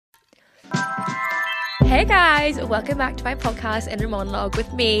Hey guys, welcome back to my podcast Inner Monologue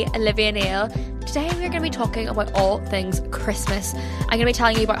with me, Olivia Neal. Today we're going to be talking about all things Christmas. I'm going to be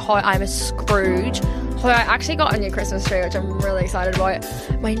telling you about how I'm a Scrooge, how I actually got a new Christmas tree, which I'm really excited about,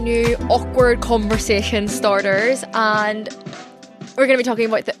 my new awkward conversation starters, and we're going to be talking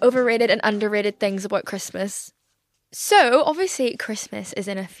about the overrated and underrated things about Christmas. So, obviously, Christmas is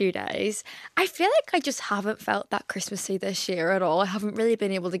in a few days. I feel like I just haven't felt that Christmassy this year at all. I haven't really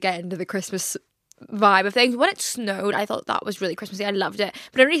been able to get into the Christmas vibe of things. When it snowed, I thought that was really Christmassy. I loved it.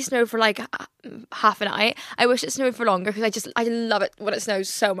 But it only snowed for like half a night. I wish it snowed for longer because I love it when it snows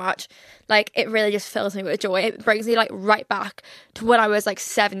so much. Like, it really just fills me with joy. It brings me like right back to when I was like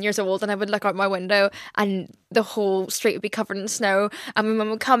 7 years old and I would look out my window and the whole street would be covered in snow and my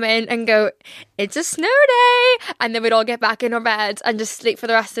mum would come in and go, "It's a snow day," and then we'd all get back in our beds and just sleep for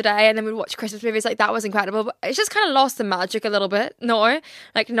the rest of the day, and then we'd watch Christmas movies. Like, that was incredible. But it's just kind of lost the magic a little bit now.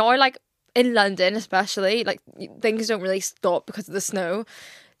 Like in London especially, like, things don't really stop because of the snow.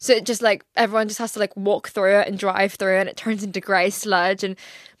 So it just, like, everyone just has to, like, walk through it and drive through it, and it turns into grey sludge, and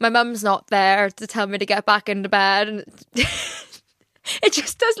my mum's not there to tell me to get back into bed, and it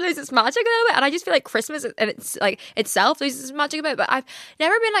just does lose its magic a little bit. And I just feel like Christmas and it's like itself loses its magic a bit. But I've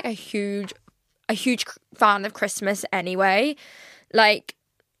never been like a huge fan of Christmas anyway. Like,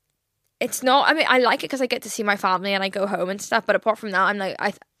 it's not, I mean, I like it because I get to see my family and I go home and stuff, but apart from that, I'm like,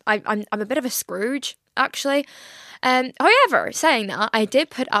 I'm a bit of a Scrooge, actually. However, saying that, I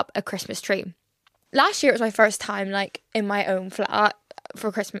did put up a Christmas tree. Last year it was my first time, like, in my own flat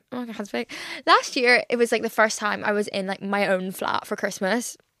for Christmas. Oh, I can't speak. Last year it was like the first time I was in like my own flat for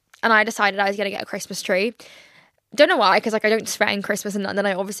Christmas, and I decided I was gonna get a Christmas tree. Don't know why, because like I don't spend Christmas in London.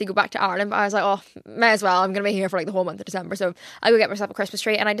 I obviously go back to Ireland, but I was like, oh, may as well. I'm gonna be here for like the whole month of December, so I go get myself a Christmas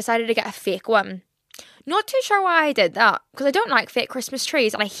tree, and I decided to get a fake one. Not too sure why I did that, because I don't like fake Christmas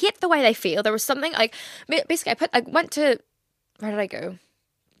trees and I hate the way they feel. There was something like, basically I went to, where did I go?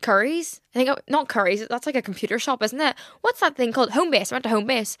 Curry's? I think, not Curry's, that's like a computer shop, isn't it? What's that thing called? Homebase. I went to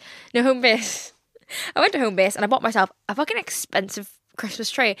Homebase. No, Homebase. I went to Homebase and I bought myself a fucking expensive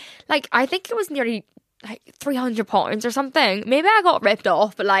Christmas tree. Like, I think it was nearly like £300 or something. Maybe I got ripped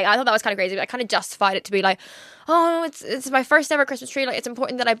off, but like, I thought that was kind of crazy. But I kind of justified it to be like, oh, it's my first ever Christmas tree. Like, it's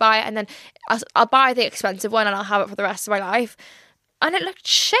important that I buy it, and then I'll buy the expensive one and I'll have it for the rest of my life. And it looked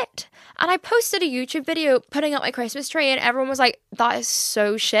shit. And I posted a YouTube video putting up my Christmas tree, and everyone was like, that is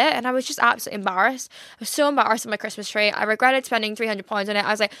so shit. And I was just absolutely embarrassed. I was so embarrassed with my Christmas tree. I regretted spending £300 on it. I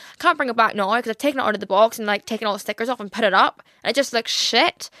was like, I can't bring it back now because I've taken it out of the box and like taken all the stickers off and put it up. And it just looks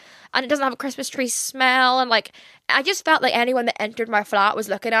shit. And it doesn't have a Christmas tree smell. And like, I just felt like anyone that entered my flat was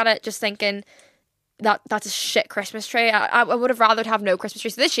looking at it just thinking, that's a shit Christmas tree. I would have rather have no Christmas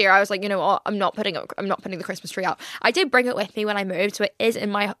tree. So this year I was like, you know what, I'm not putting the Christmas tree up. I did bring it with me when I moved, so it is in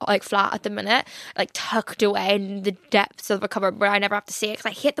my like flat at the minute, like tucked away in the depths of a cupboard where I never have to see it, because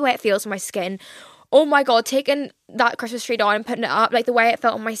I hate the way it feels on my skin. Oh my god, taking that Christmas tree down and putting it up, like the way it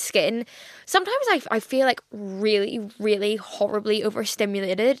felt on my skin. Sometimes I feel like really, really horribly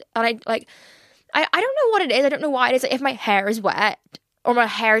overstimulated, and I don't know what it is. I don't know why it is. Like, if my hair is wet or my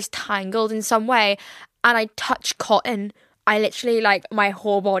hair is tangled in some way and I touch cotton, I literally, like, my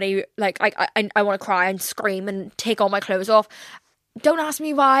whole body, like, I want to cry and scream and take all my clothes off. Don't ask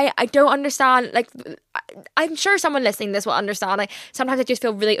me why. I don't understand. Like, I'm sure someone listening to this will understand. Like, sometimes I just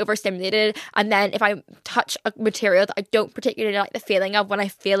feel really overstimulated, and then if I touch a material that I don't particularly like the feeling of, when I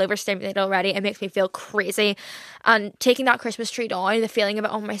feel overstimulated already, it makes me feel crazy. And taking that Christmas tree down, the feeling of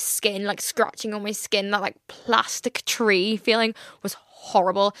it on my skin, like scratching on my skin, that like plastic tree feeling was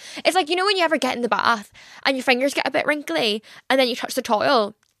horrible. It's like, you know, when you ever get in the bath and your fingers get a bit wrinkly and then you touch the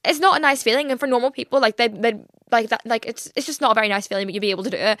towel, it's not a nice feeling. And for normal people, like, they like that, like, it's just not a very nice feeling, but you'd be able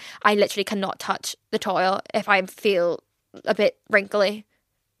to do it. I literally cannot touch the towel if I feel a bit wrinkly.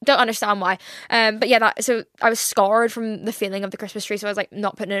 Don't understand why. But yeah, so I was scarred from the feeling of the Christmas tree, so I was like,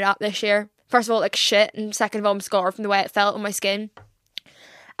 not putting it up this year. First of all, like, shit, and second of all, I'm scarred from the way it felt on my skin.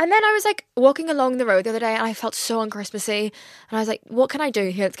 And then I was like walking along the road the other day and I felt so unchristmassy, and I was like, what can I do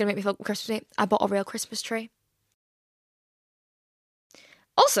here that's going to make me feel Christmassy? I bought a real Christmas tree.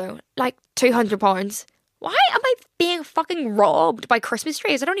 Also, like, £200. Why am I being fucking robbed by Christmas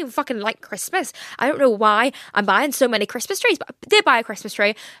trees? I don't even fucking like Christmas. I don't know why I'm buying so many Christmas trees, but I did buy a Christmas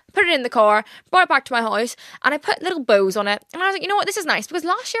tree, put it in the car, brought it back to my house, and I put little bows on it. And I was like, you know what, this is nice, because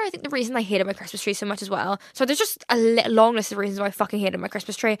last year I think the reason I hated my Christmas tree so much as well, so there's just a long list of reasons why I fucking hated my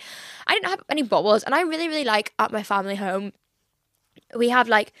Christmas tree. I didn't have any bubbles, and I really, really like, at my family home, we have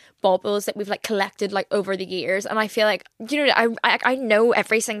like baubles that we've like collected like over the years, and I feel like, you know, I know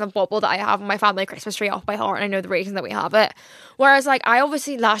every single bauble that I have on my family Christmas tree off by heart, and I know the reason that we have it. Whereas like I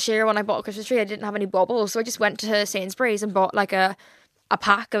obviously last year when I bought a Christmas tree I didn't have any baubles, so I just went to Sainsbury's and bought like a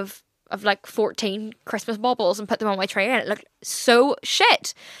pack of like 14 Christmas baubles and put them on my tree, and it looked so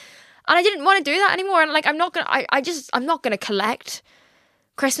shit. And I didn't want to do that anymore. And like I'm not gonna collect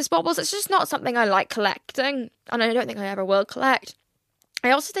Christmas baubles. It's just not something I like collecting, and I don't think I ever will collect. I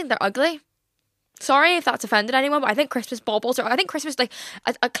also think they're ugly. Sorry if that's offended anyone, but I think Christmas baubles I think Christmas, like,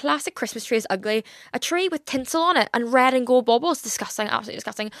 a classic Christmas tree is ugly. A tree with tinsel on it and red and gold baubles, disgusting, absolutely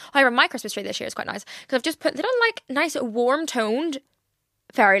disgusting. However, my Christmas tree this year is quite nice, because I've just put it on, like, nice warm-toned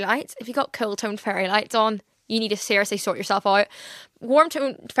fairy lights. If you got cool-toned fairy lights on, you need to seriously sort yourself out.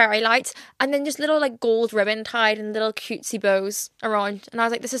 Warm-toned fairy lights, and then just little, like, gold ribbon tied and little cutesy bows around. And I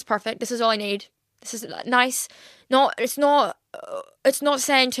was like, this is perfect. This is all I need. This is nice. It's not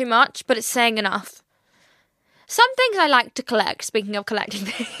saying too much, but it's saying enough. Some things I like to collect, speaking of collecting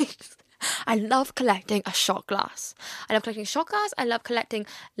things, I love collecting a shot glass. I love collecting shot glass. I love collecting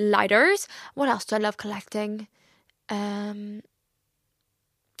lighters. What else do I love collecting? No,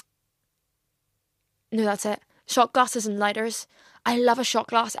 that's it. Shot glasses and lighters. I love a shot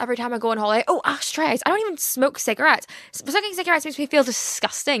glass every time I go on holiday. Oh, ashtrays. I don't even smoke cigarettes. Smoking cigarettes makes me feel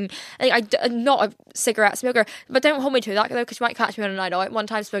disgusting. Like, I'm not a cigarette smoker, but don't hold me to that, though, because you might catch me on a night out one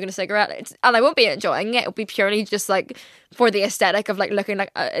time smoking a cigarette, and I won't be enjoying it. It'll be purely just, like, for the aesthetic of, like, looking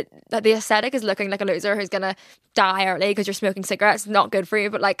like... the aesthetic is looking like a loser who's gonna die early because you're smoking cigarettes. It's not good for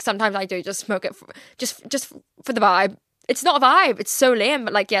you, but, like, sometimes I do just smoke it just for the vibe. It's not a vibe. It's so lame.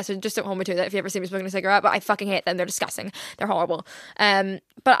 But like, yeah, so just don't hold me to that if you ever see me smoking a cigarette. But I fucking hate them. They're disgusting. They're horrible. But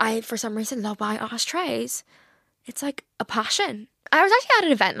I, for some reason, love buying ashtrays. It's like a passion. I was actually at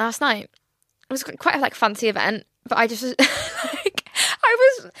an event last night. It was quite a like fancy event. But I just was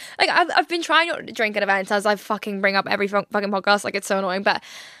like, I've been trying not to drink at events, as I fucking bring up every fucking podcast. Like, it's so annoying. But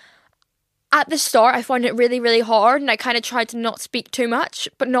at the start, I found it really, really hard. And I kind of tried to not speak too much.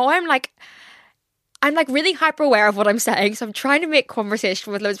 But now I'm really hyper aware of what I'm saying, so I'm trying to make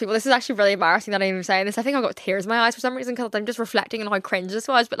conversation with loads of people. This is actually really embarrassing that I'm even saying this. I think I've got tears in my eyes for some reason, because I'm just reflecting on how cringe this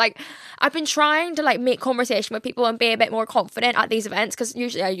was. But like, I've been trying to like make conversation with people and be a bit more confident at these events, because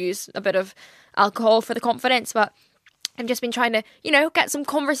usually I use a bit of alcohol for the confidence, but I've just been trying to, you know, get some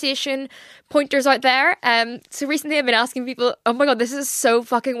conversation pointers out there. So recently I've been asking people, oh my god, this is so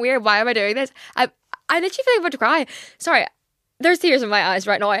fucking weird. Why am I doing this? I literally feel like I'm about to cry. Sorry. There's tears in my eyes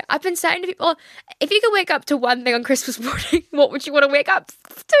right now. I've been saying to people, if you could wake up to one thing on Christmas morning, what would you want to wake up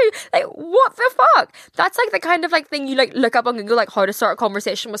to? Like, what the fuck? That's like the kind of like thing you like look up on Google, like how to start a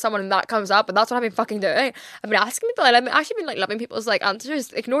conversation with someone, and that comes up, and that's what I've been fucking doing. I've been asking people, and I've actually been like loving people's like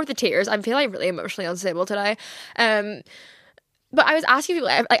answers. Ignore the tears. I'm feeling really emotionally unstable today. But I was asking people,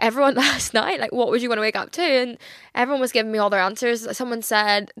 like everyone last night, like, what would you want to wake up to? And everyone was giving me all their answers. Someone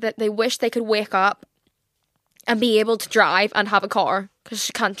said that they wish they could wake up and be able to drive and have a car, because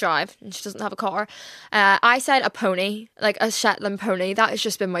she can't drive and she doesn't have a car. I said a pony, like a Shetland pony. That has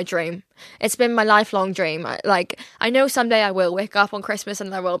just been my dream. It's been my lifelong dream. I know someday I will wake up on Christmas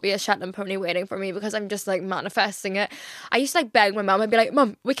and there will be a Shetland pony waiting for me, because I'm just like manifesting it. I used to like beg my mum. I'd be like,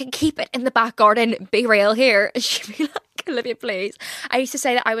 Mum, we can keep it in the back garden, be real here. And she'd be like, Olivia, please. I used to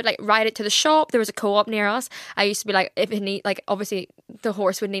say that I would like ride it to the shop. There was a co-op near us. I used to be like, if it need, like, obviously the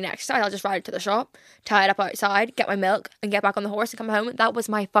horse would need exercise, I'll just ride it to the shop, tie it up outside, get my milk, and get back on the horse and come home. That was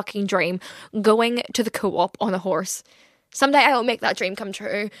my fucking dream, going to the co-op on a horse. Someday I will make that dream come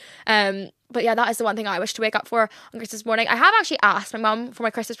true. But yeah, that is the one thing I wish to wake up for on Christmas morning. I have actually asked my mum for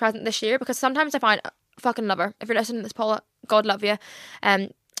my Christmas present this year, because sometimes I find, fucking love her. If you're listening to this, Paula, God love you.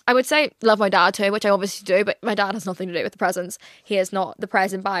 I would say love my dad too, which I obviously do, but my dad has nothing to do with the presents. He is not the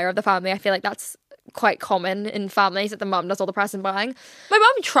present buyer of the family. I feel like that's quite common in families, that the mum does all the present buying. My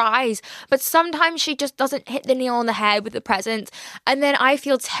mum tries, but sometimes she just doesn't hit the nail on the head with the presents, and then I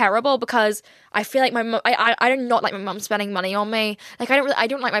feel terrible, because I feel like my mum, I do not like my mum spending money on me. Like, I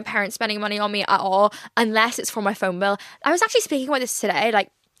don't like my parents spending money on me at all, unless it's for my phone bill. I was actually speaking about this today.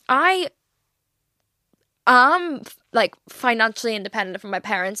 Like, I am like financially independent from my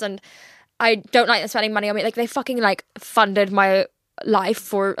parents, and I don't like them spending money on me. Like, they fucking like funded my life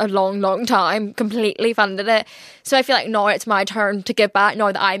for a long time, completely funded it. So I feel like now it's my turn to give back,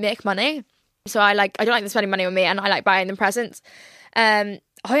 now that I make money. So I don't like them spending money on me, and I like buying them presents.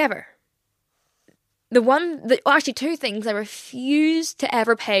 However, actually two things I refuse to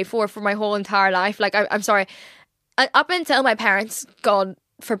ever pay for my whole entire life. Like, I'm sorry, up until my parents, God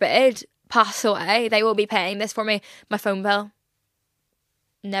forbid, pass away, they will be paying this for me. My phone bill,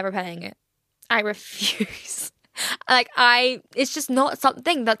 never paying it. I refuse. It's just not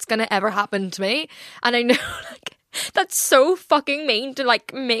something that's gonna ever happen to me. And I know, like, that's so fucking mean to,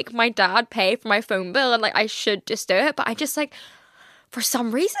 like, make my dad pay for my phone bill, and, like, I should just do it. But I just, like, for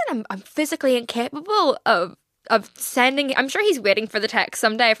some reason, I'm physically incapable of sending. I'm sure he's waiting for the text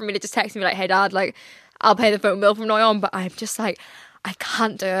someday for me to just text me, like, hey, Dad, like, I'll pay the phone bill from now on. But I'm just like, I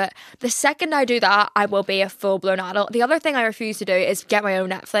can't do it. The second I do that, I will be a full-blown adult. The other thing I refuse to do is get my own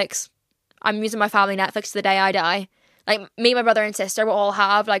Netflix. I'm using my family Netflix to the day I die. Like, me, my brother and sister will all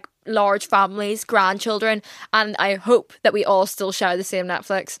have, like, large families, grandchildren, and I hope that we all still share the same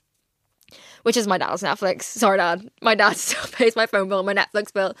Netflix, which is my dad's Netflix. Sorry, Dad. My dad still pays my phone bill and my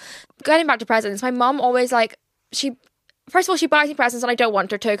Netflix bill. Getting back to presents, my mum always, like, first of all, she buys me presents and I don't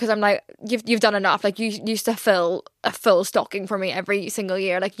want her to, because I'm like, you've done enough. Like, you used to fill a full stocking for me every single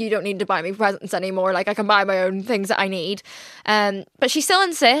year. Like, you don't need to buy me presents anymore. Like, I can buy my own things that I need. But she still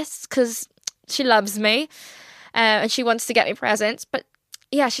insists because she loves me, and she wants to get me presents. But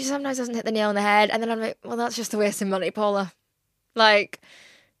yeah, she sometimes doesn't hit the nail on the head. And then I'm like, well, that's just a waste of money, Paula. Like,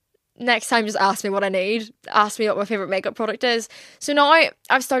 next time, just ask me what I need. Ask me what my favourite makeup product is. So now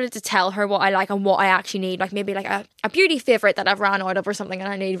I've started to tell her what I like and what I actually need. Like, maybe like a beauty favourite that I've ran out of or something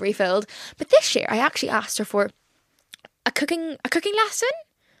and I need refilled. But this year, I actually asked her for a cooking lesson.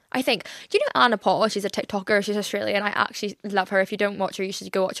 I think, you know, Anna Paul, she's a TikToker, she's Australian. I actually love her. If you don't watch her, you should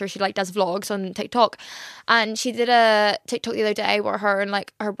go watch her. She, like, does vlogs on TikTok. And she did a TikTok the other day where her and,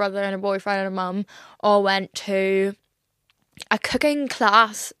 like, her brother and her boyfriend and her mum all went to a cooking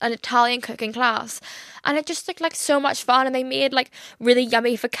class, an Italian cooking class, and it just looked like so much fun. And they made, like, really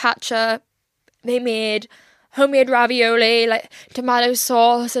yummy focaccia. They made homemade ravioli, like tomato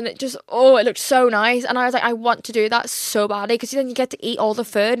sauce, and it looked so nice. And I was like, I want to do that so badly, because then you get to eat all the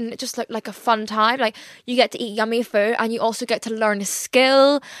food and it just looked like a fun time. Like, you get to eat yummy food and you also get to learn a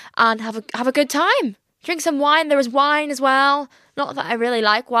skill and have a good time. Drink some wine. There was wine as well. Not that I really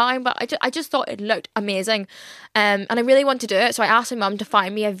like wine, but I just thought it looked amazing, and I really want to do it. So I asked my mum to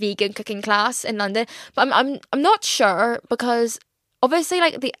find me a vegan cooking class in London, but I'm not sure, because obviously,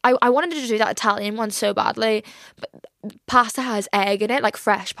 like, I wanted to do that Italian one so badly, but pasta has egg in it, like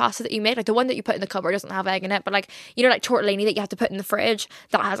fresh pasta that you make, like the one that you put in the cupboard doesn't have egg in it, but, like, you know, like tortellini that you have to put in the fridge,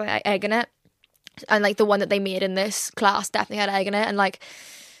 that has, like, egg in it, and, like, the one that they made in this class definitely had egg in it, and, like,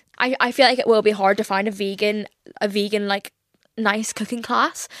 I feel like it will be hard to find a vegan like nice cooking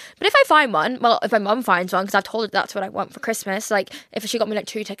class. But if I find one, well, if my mum finds one, because I've told her that's what I want for Christmas, like, if she got me, like,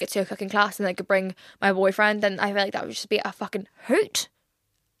 2 tickets to a cooking class and I could bring my boyfriend, then I feel like that would just be a fucking hoot.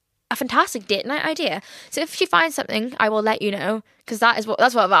 A fantastic date night idea. So if she finds something, I will let you know, because that's what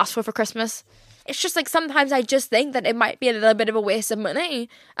I've asked for Christmas. It's just, like, sometimes I just think that it might be a little bit of a waste of money,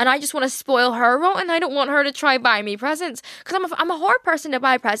 and I just want to spoil her rotten. I don't want her to try buy me presents, because I'm a hard person to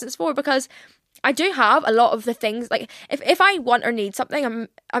buy presents for, because I do have a lot of the things, like, if I want or need something,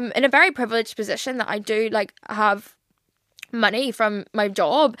 I'm in a very privileged position that I do, like, have money from my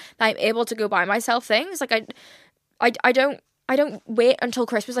job that I'm able to go buy myself things. Like, I don't wait until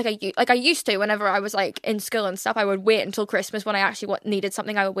Christmas like I used to. Whenever I was, like, in school and stuff, I would wait until Christmas when I actually needed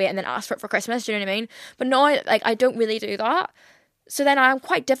something. I would wait and then ask for it for Christmas. Do you know what I mean? But now, like, I don't really do that. So then I'm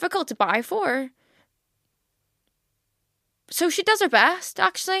quite difficult to buy for. So she does her best,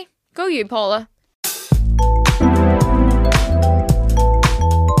 actually. Go you, Paula.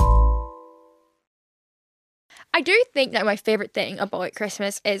 I do think that my favourite thing about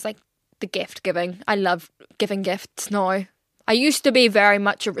Christmas is, like, the gift giving. I love giving gifts now. I used to be very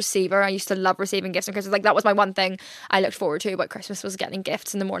much a receiver. I used to love receiving gifts on Christmas. Like, that was my one thing I looked forward to about Christmas, was getting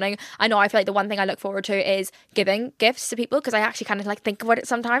gifts in the morning. I know I feel like the one thing I look forward to is giving gifts to people, because I actually kind of, like, think about it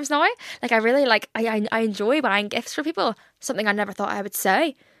sometimes now. Like, I really, like, I enjoy buying gifts for people. Something I never thought I would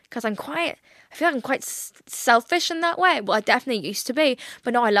say, because I feel like I'm quite selfish in that way. Well, I definitely used to be,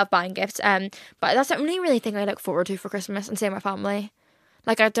 but now I love buying gifts. But that's the only really thing I look forward to for Christmas, and seeing my family.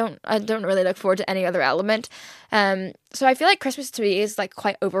 Like, I don't really look forward to any other element. So I feel like Christmas to me is, like,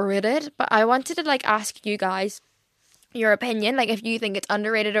 quite overrated. But I wanted to, like, ask you guys your opinion, like, if you think it's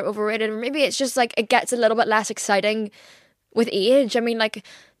underrated or overrated, or maybe it's just, like, it gets a little bit less exciting with age. I mean, like,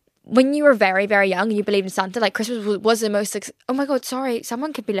 when you were very, very young and you believed in Santa, like, Christmas was the most... oh my God, sorry.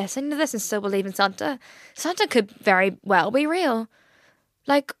 Someone could be listening to this and still believe in Santa. Santa could very well be real.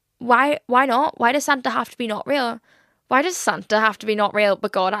 Like, why not? Why does Santa have to be not real? Why does Santa have to be not real,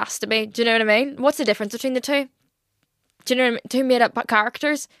 but God has to be? Do you know what I mean? What's the difference between the two? Do you know what I mean? Two made-up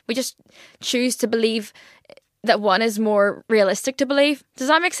characters. We just choose to believe that one is more realistic to believe. Does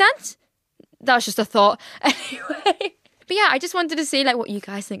that make sense? That was just a thought. Anyway... But yeah, I just wanted to see, like, what you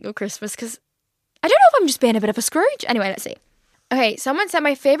guys think of Christmas, because I don't know if I'm just being a bit of a Scrooge. Anyway, let's see. Okay, someone said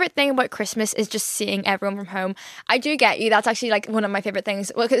my favorite thing about Christmas is just seeing everyone from home. I do get you. That's actually like one of my favorite things.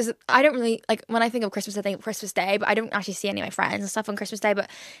 Well, because I don't really like when I think of Christmas, I think of Christmas Day, but I don't actually see any of my friends and stuff on Christmas Day. But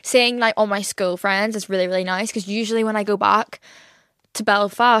seeing like all my school friends is really, really nice, because usually when I go back to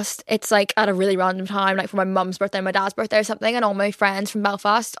Belfast, it's like at a really random time, like for my mum's birthday, my dad's birthday or something, and all my friends from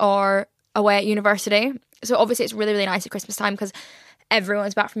Belfast are away at university. So obviously it's really, really nice at Christmas time because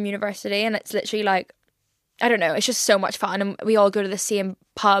everyone's back from university, and it's literally like, I don't know, it's just so much fun, and we all go to the same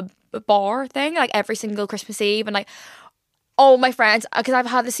pub bar thing like every single Christmas Eve, and like all my friends, because I've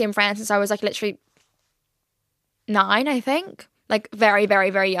had the same friends since I was like literally 9, I think, like very, very,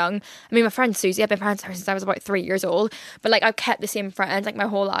 very young. I mean, my friend Susie, I've been friends with her since I was about 3 years old, but like I've kept the same friends like my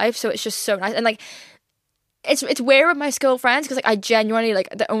whole life, so it's just so nice. And like it's weird with my school friends because like I genuinely, like,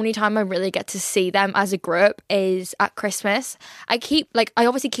 the only time I really get to see them as a group is at Christmas. I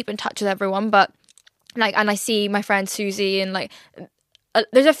obviously keep in touch with everyone, but like, and I see my friend Susie, and like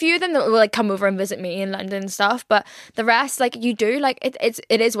there's a few of them that will like come over and visit me in London and stuff, but the rest, like, you do, like, it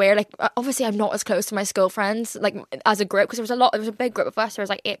is weird. Like, obviously I'm not as close to my school friends like as a group, because there was a big group of us. There was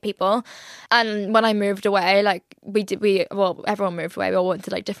like 8 people, and when I moved away, like everyone moved away. We all went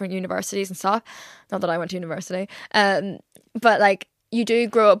to like different universities and stuff. Not that I went to university, but like you do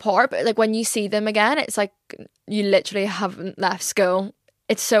grow apart. But like when you see them again, it's like you literally haven't left school.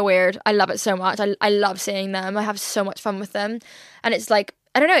 It's so weird. I love it so much. I love seeing them. I have so much fun with them. And it's like,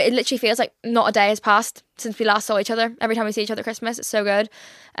 I don't know, it literally feels like not a day has passed since we last saw each other. Every time we see each other at Christmas, it's so good.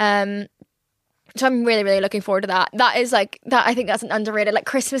 So I'm really, really looking forward to that. That is like, that, I think that's an underrated, like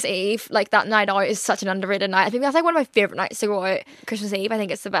Christmas Eve, like that night out is such an underrated night. I think that's like one of my favourite nights to go out, Christmas Eve. I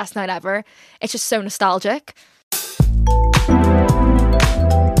think it's the best night ever. It's just so nostalgic.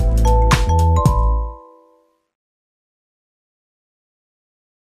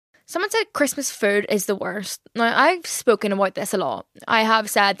 Someone said Christmas food is the worst. Now, I've spoken about this a lot. I have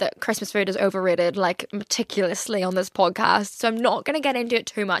said that Christmas food is overrated, like, meticulously on this podcast, so I'm not going to get into it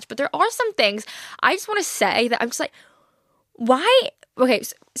too much, but there are some things I just want to say that I'm just like, why? Okay,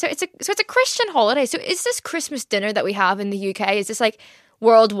 so it's a Christian holiday. So is this Christmas dinner that we have in the UK, is this like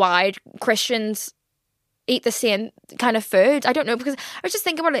worldwide Christians eat the same kind of food? I don't know, because I was just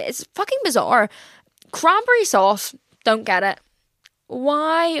thinking about it. It's fucking bizarre. Cranberry sauce, don't get it.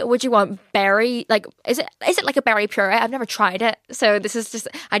 Why would you want berry? Like, is it like a berry puree? I've never tried it. So this is just,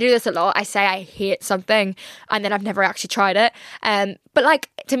 I do this a lot. I say I hate something and then I've never actually tried it. But like,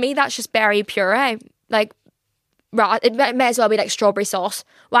 to me, that's just berry puree. Like, right, it may as well be like strawberry sauce.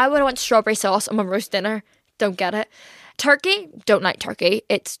 Why would I want strawberry sauce on my roast dinner? Don't get it. Turkey, don't like turkey.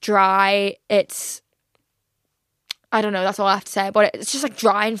 It's dry. I don't know, that's all I have to say about it. It's just like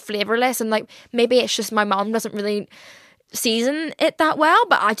dry and flavourless, and like maybe it's just my mum doesn't really season it that well,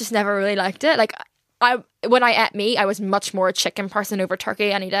 but I just never really liked it. Like, when I ate meat, I was much more a chicken person over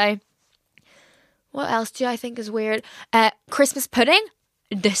turkey any day. What else do I think is weird? Christmas pudding,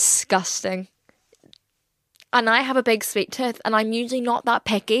 disgusting. And I have a big sweet tooth, and I'm usually not that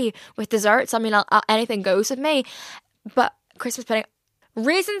picky with desserts. I mean, anything goes with me, but Christmas pudding,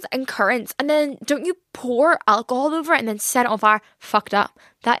 raisins and currants, and then don't you pour alcohol over it and then set it on fire? Fucked up.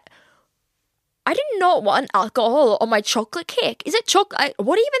 I did not want alcohol on my chocolate cake. Is it chocolate?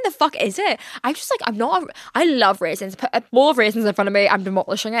 What even the fuck is it? I'm just like, I love raisins. Put a bowl of raisins in front of me, I'm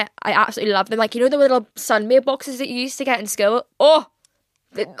demolishing it. I absolutely love them. Like, you know the little sundae boxes that you used to get in school? Oh,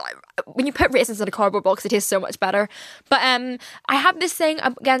 when you put raisins in a cardboard box, it tastes so much better. But I have this thing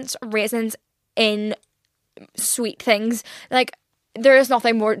against raisins in sweet things. Like, there is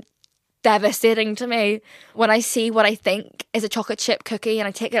nothing more devastating to me when I see what I think is a chocolate chip cookie and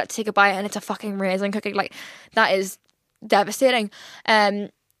I take it out to take a bite and it's a fucking raisin cookie. Like, that is devastating.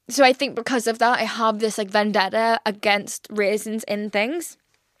 So I think because of that, I have this like vendetta against raisins in things.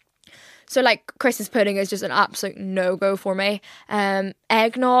 So like Christmas pudding is just an absolute no-go for me.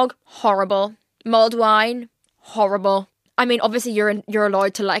 Eggnog, horrible. Mulled wine, horrible. I mean, obviously you're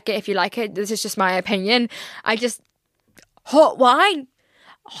allowed to like it if you like it. This is just my opinion. Hot wine.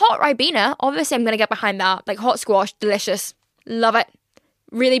 Hot Ribena, obviously I'm going to get behind that. Like, hot squash, delicious. Love it.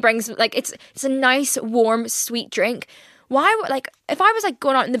 Really brings, like, it's a nice, warm, sweet drink. Why, like, if I was, like,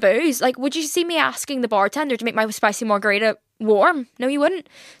 going out in the booze, like, would you see me asking the bartender to make my spicy margarita warm? No, you wouldn't.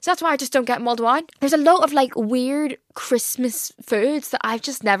 So that's why I just don't get mulled wine. There's a lot of, like, weird Christmas foods that I've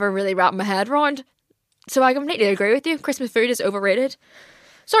just never really wrapped my head around. So I completely agree with you. Christmas food is overrated.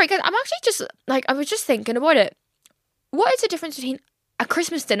 Sorry, guys, I'm actually just, like, I was just thinking about it. What is the difference between a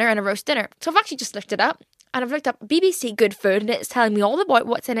Christmas dinner and a roast dinner? So I've actually just looked it up, and I've looked up BBC Good Food, and it's telling me all about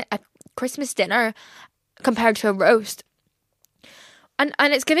what's in a Christmas dinner compared to a roast.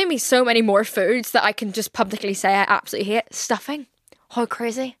 And it's giving me so many more foods that I can just publicly say I absolutely hate. Stuffing. How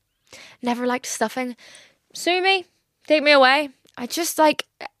crazy. Never liked stuffing. Sue me. Take me away. I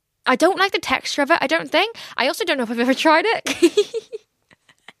don't like the texture of it, I don't think. I also don't know if I've ever tried it.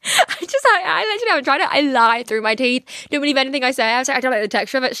 I literally haven't tried it. I lie through my teeth. Don't believe anything I say. I was like, I don't like the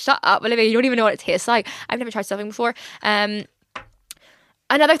texture of it. Shut up, Olivia. You don't even know what it tastes like. I've never tried stuffing before. Another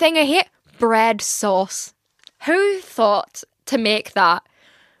thing I hate, bread sauce. Who thought to make that?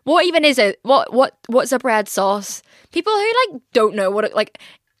 What even is it? What's a bread sauce? People who like don't know what it like.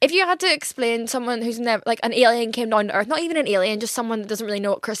 If you had to explain someone who's never, like an alien came down to Earth, not even an alien, just someone that doesn't really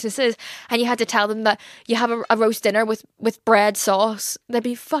know what Christmas is, and you had to tell them that you have a roast dinner with bread sauce, they'd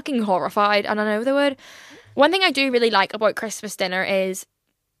be fucking horrified, and I know they would. One thing I do really like about Christmas dinner is,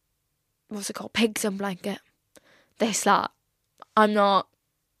 what's it called? Pigs in blanket. They slap. I'm not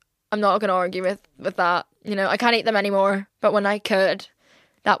going to argue with that. You know, I can't eat them anymore, but when I could,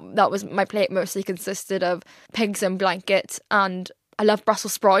 that was my plate mostly consisted of pigs in blankets, and I love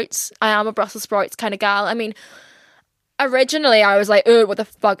Brussels sprouts. I am a Brussels sprouts kind of gal. I mean, originally I was like, oh, what the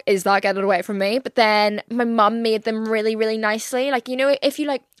fuck is that? Get it away from me. But then my mum made them really, really nicely. Like, you know, if you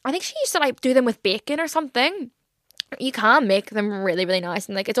like, I think she used to like do them with bacon or something. You can make them really, really nice.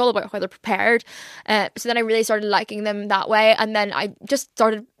 And like, it's all about how they're prepared. So then I really started liking them that way. And then I just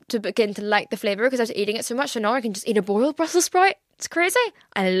started to begin to like the flavour because I was eating it so much. So now I can just eat a boiled Brussels sprout. It's crazy.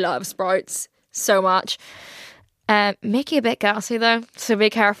 I love sprouts so much. Make you a bit gassy though, so be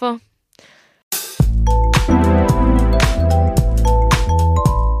careful.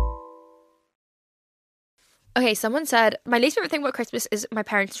 Okay, someone said, my least favourite thing about Christmas is my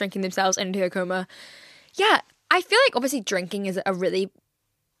parents drinking themselves into a coma. Yeah, I feel like obviously drinking is a really,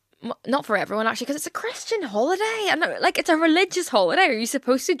 not for everyone actually, because it's a Christian holiday, and like it's a religious holiday. Are you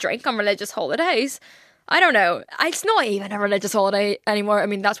supposed to drink on religious holidays? I don't know. It's not even a religious holiday anymore. I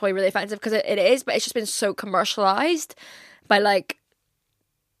mean, that's probably really offensive because it is, but it's just been so commercialized by like,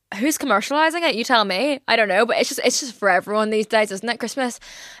 who's commercializing it? You tell me. I don't know, but it's just for everyone these days, isn't it? Christmas.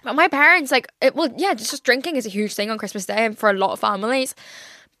 But my parents just drinking is a huge thing on Christmas Day, and for a lot of families.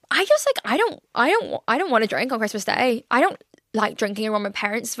 I just like I don't want to drink on Christmas Day. I don't like drinking around my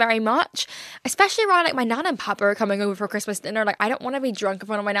parents very much, especially around like my nan and papa are coming over for Christmas dinner. Like I don't want to be drunk in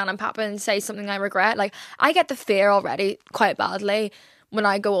front of my nan and papa and say something I regret. Like I get the fear already quite badly when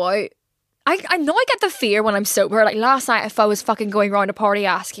I go out. I know I get the fear when I'm sober. Like last night, if I was fucking going around a party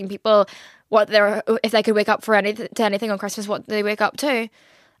asking people if they could wake up to anything on Christmas, what they wake up to,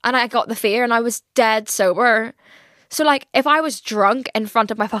 and I got the fear, and I was dead sober. So, like, if I was drunk in front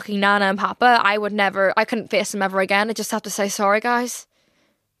of my fucking nana and papa, I couldn't face them ever again. I just have to say, sorry, guys.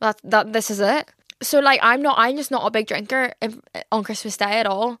 This is it. So, like, I'm just not a big drinker on Christmas Day at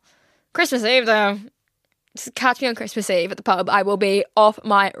all. Christmas Eve, though. Just catch me on Christmas Eve at the pub. I will be off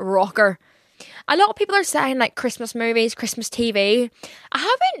my rocker. A lot of people are saying, like, Christmas movies, Christmas TV. I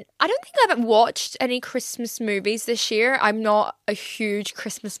don't think I haven't watched any Christmas movies this year. I'm not a huge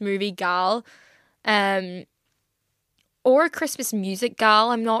Christmas movie gal. Or Christmas music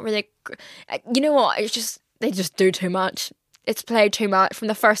gal. I'm not really, you know what, they just do too much. It's played too much from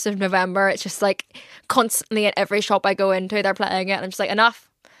the 1st of November. It's just like constantly at every shop I go into, they're playing it, and I'm just like,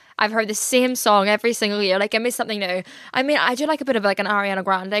 enough. I've heard the same song every single year. Like, give me something new. I mean, I do like a bit of like an Ariana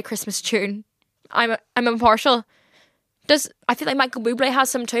Grande Christmas tune. I'm impartial. I feel like Michael Bublé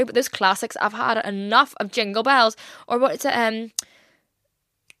has some too, but those classics, I've had enough of Jingle Bells, or what is it,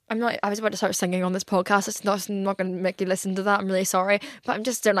 I was about to start singing on this podcast. I'm not going to make you listen to that. I'm really sorry. But I'm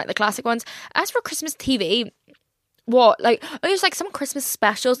just don't like the classic ones. As for Christmas TV, there's like some Christmas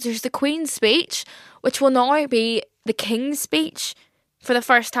specials. There's the Queen's Speech, which will now be the King's Speech for the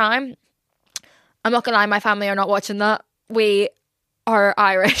first time. I'm not going to lie, my family are not watching that. We are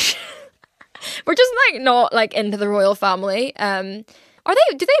Irish. We're just like not like into the royal family. Are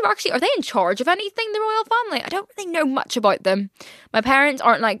they in charge of anything, the royal family? I don't really know much about them. My parents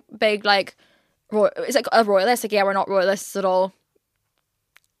aren't like big, like, it's like a royalist. Like, yeah, we're not royalists at all.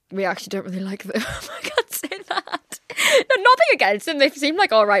 We actually don't really like them. I can't say that. No, nothing against them. They seem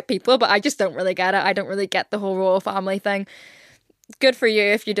like all right people, but I just don't really get it. I don't really get the whole royal family thing. Good for you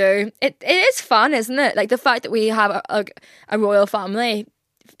if you do. It is fun, isn't it? Like the fact that we have a royal family,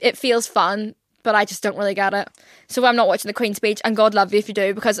 it feels fun. But I just don't really get it. So I'm not watching the Queen's Speech, and God love you if you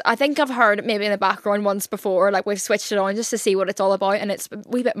do, because I think I've heard it maybe in the background once before, like we've switched it on just to see what it's all about, and it's a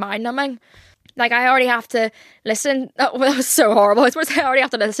wee bit mind-numbing. Like I already have to listen, that was so horrible, I already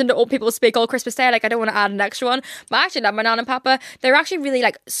have to listen to old people speak all Christmas Day, like I don't want to add an extra one, but I actually love my nan and papa. They're actually really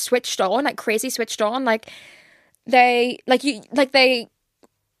like switched on, like crazy switched on, like they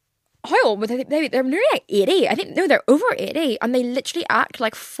how old were they? They're nearly like 80. I think, no, they're over 80, and they literally act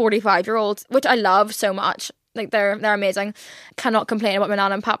like 45-year-olds, which I love so much. Like, they're amazing. Cannot complain about my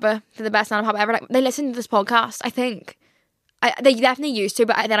Nana and Papa. They're the best Nana and Papa ever. Like, they listen to this podcast, I think. They definitely used to,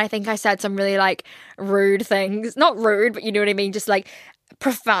 but then I think I said some really, like, rude things. Not rude, but you know what I mean? Just, like,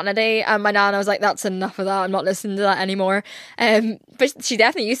 profanity. And my Nana was like, that's enough of that. I'm not listening to that anymore. But she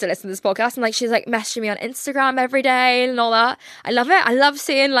definitely used to listen to this podcast. And, like, she's, like, messaging me on Instagram every day and all that. I love it. I love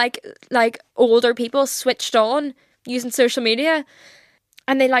seeing, like older people switched on using social media.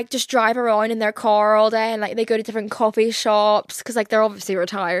 And they, like, just drive around in their car all day, and, like, they go to different coffee shops because, like, they're obviously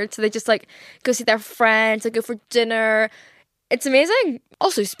retired. So they just, like, go see their friends, they go for dinner. It's amazing.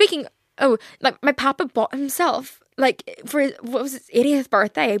 Also, like, my papa bought himself, like, for what was his 80th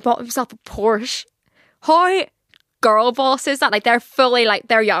birthday, he bought himself a Porsche. How girl boss is that? Like, they're fully, like,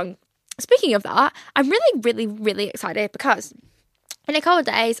 they're young. Speaking of that, I'm really, really, really excited because in a couple of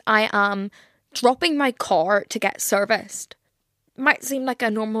days, I am dropping my car to get serviced. Might seem like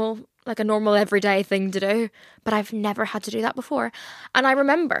a normal everyday thing to do, but I've never had to do that before. And I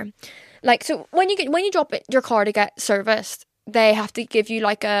remember, like, so when you drop your car to get serviced, they have to give you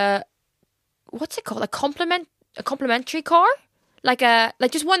like what's it called? A complimentary car, like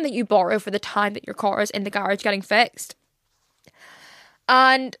just one that you borrow for the time that your car is in the garage getting fixed.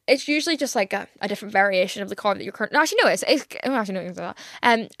 And it's usually just like a different variation of the car that you're currently... Actually, no, it's actually, no, it's that.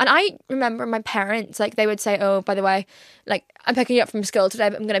 And I remember my parents, like, they would say, oh, by the way, like, I'm picking you up from school today,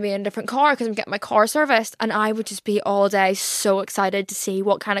 but I'm going to be in a different car because I'm getting my car serviced. And I would just be all day so excited to see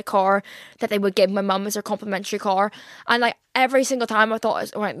what kind of car that they would give my mum as her complimentary car. And, like, every single time I thought,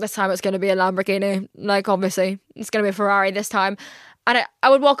 right, this time it's going to be a Lamborghini. Like, obviously, it's going to be a Ferrari this time. And I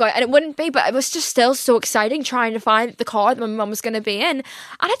would walk out and it wouldn't be, but it was just still so exciting trying to find the car that my mum was going to be in. And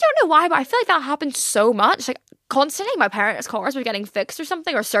I don't know why, but I feel like that happened so much. Like, constantly my parents' cars were getting fixed or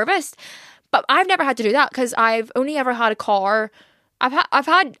something or serviced. But I've never had to do that because I've only ever had a car. I've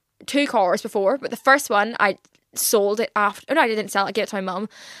had 2 cars before, but the first one I sold it after. Oh no, I didn't sell it. I gave it to my mum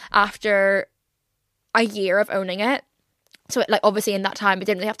after a year of owning it. So, like, obviously in that time, it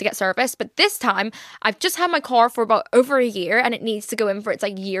didn't really have to get serviced. But this time, I've just had my car for about over a year and it needs to go in for its,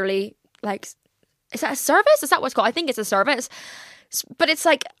 like, yearly, like, is that a service? Is that what it's called? I think it's a service. But it's,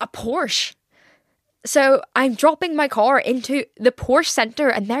 like, a Porsche. So, I'm dropping my car into the Porsche Centre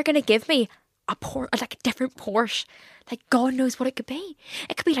and they're going to give me a Porsche, like, a different Porsche. Like, God knows what it could be.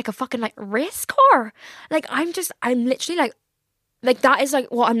 It could be, like, a fucking, like, race car. Like, I'm literally, like, that is, like,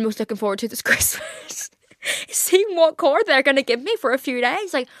 what I'm most looking forward to this Christmas. Seeing what car they're going to give me for a few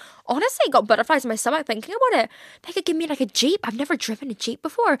days. Like, honestly, got butterflies in my stomach thinking about it. They could give me, like, a Jeep. I've never driven a Jeep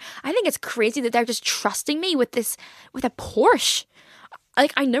before. I think it's crazy that they're just trusting me with a Porsche.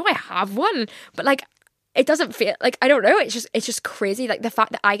 Like, I know I have one, but, like, it doesn't feel, like, I don't know, it's just crazy. Like, the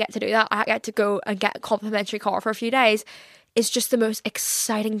fact that I get to do that, I get to go and get a complimentary car for a few days is just the most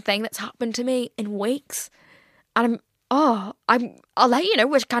exciting thing that's happened to me in weeks. And I'll let you know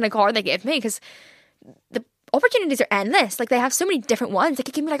which kind of car they give me, because the opportunities are endless. Like, they have so many different ones. They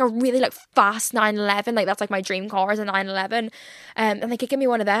could give me, like, a really, like, fast 911. Like, that's, like, my dream car is a 911. And they could give me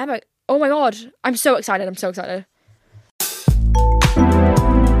one of them. Like, oh my God. I'm so excited.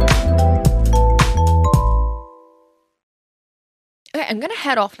 Okay, I'm gonna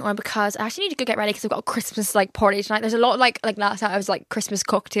head off now because I actually need to go get ready because I've got a Christmas, like, party tonight. There's a lot of, like last night I was, like, Christmas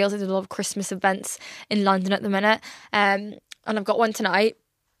cocktails. There's a lot of Christmas events in London at the minute. And I've got one tonight.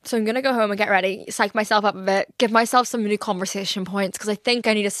 So I'm going to go home and get ready, psych myself up a bit, give myself some new conversation points because I think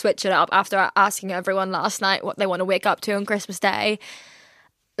I need to switch it up after asking everyone last night what they want to wake up to on Christmas Day.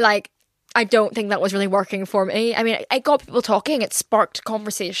 Like, I don't think that was really working for me. I mean, it got people talking, it sparked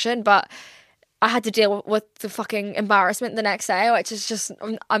conversation, but I had to deal with the fucking embarrassment the next day, which is just,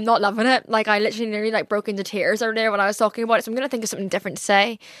 I'm not loving it. Like, I literally nearly, like, broke into tears earlier when I was talking about it, so I'm going to think of something different to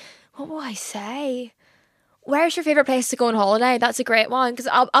say. What will I say? Where's your favourite place to go on holiday? That's a great one. Because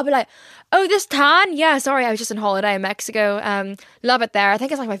I'll be like, oh, this tan? Yeah, sorry, I was just on holiday in Mexico. Love it there. I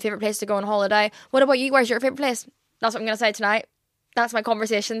think it's, like, my favourite place to go on holiday. What about you? Where's your favourite place? That's what I'm going to say tonight. That's my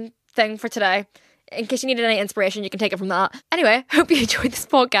conversation thing for today. In case you needed any inspiration, you can take it from that. Anyway, hope you enjoyed this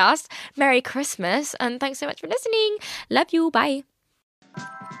podcast. Merry Christmas. And thanks so much for listening. Love you. Bye.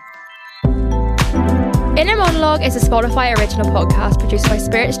 Inner Monologue is a Spotify original podcast produced by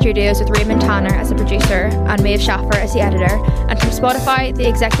Spirit Studios with Raymond Tanner as the producer and Maeve Schaffer as the editor. And from Spotify, the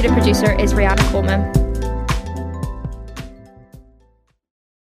executive producer is Rihanna Coleman.